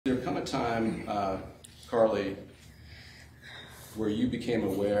There come a time, Carlee, where you became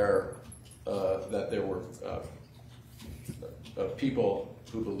aware that there were people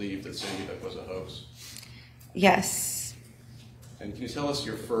who believed that Sandy Hook was a hoax. Yes. And can you tell us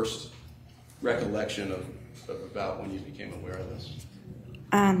your first recollection of about when you became aware of this?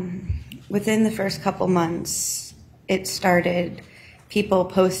 Within the first couple months, it started people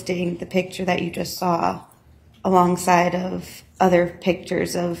posting the picture that you just saw alongside of other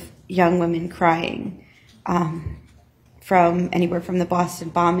pictures of young women crying, from anywhere from the Boston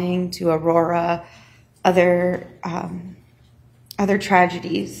bombing to Aurora, other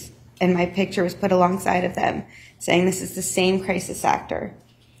tragedies, and my picture was put alongside of them, saying this is the same crisis actor.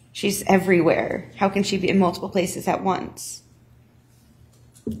 She's everywhere. How can she be in multiple places at once?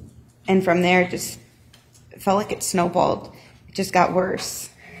 And from there, it felt like it snowballed. It just got worse.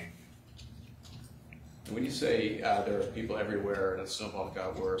 When you say there are people everywhere and the snowball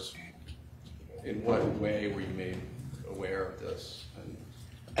got worse, in what way were you made aware of this? And,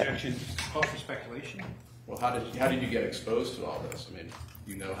 Objection. Call for speculation. well, how did you get exposed to all this? I mean,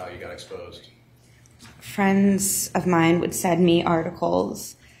 you know how you got exposed. Friends of mine would send me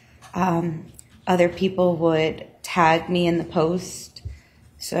articles. Other people would tag me in the post.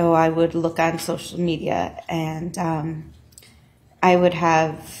 So I would look on social media, and I would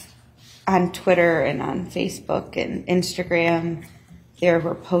have on Twitter and on Facebook and Instagram, there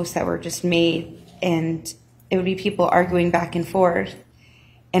were posts that were just made, and it would be people arguing back and forth,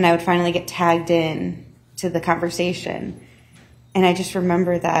 and I would finally get tagged in to the conversation. And I just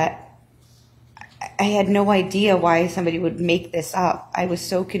remember that I had no idea why somebody would make this up. I was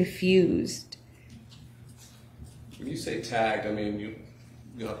so confused. When you say tagged, I mean,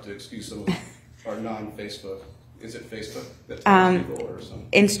 you'll have to excuse some of our non-Facebook. Is it Facebook that tags people or something?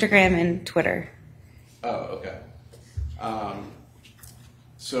 Instagram and Twitter. Oh, okay.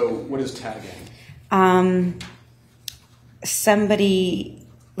 So what is tagging? Somebody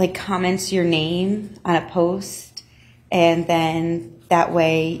comments your name on a post, and then that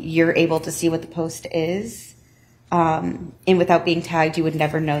way you're able to see what the post is. And without being tagged, you would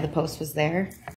never know the post was there.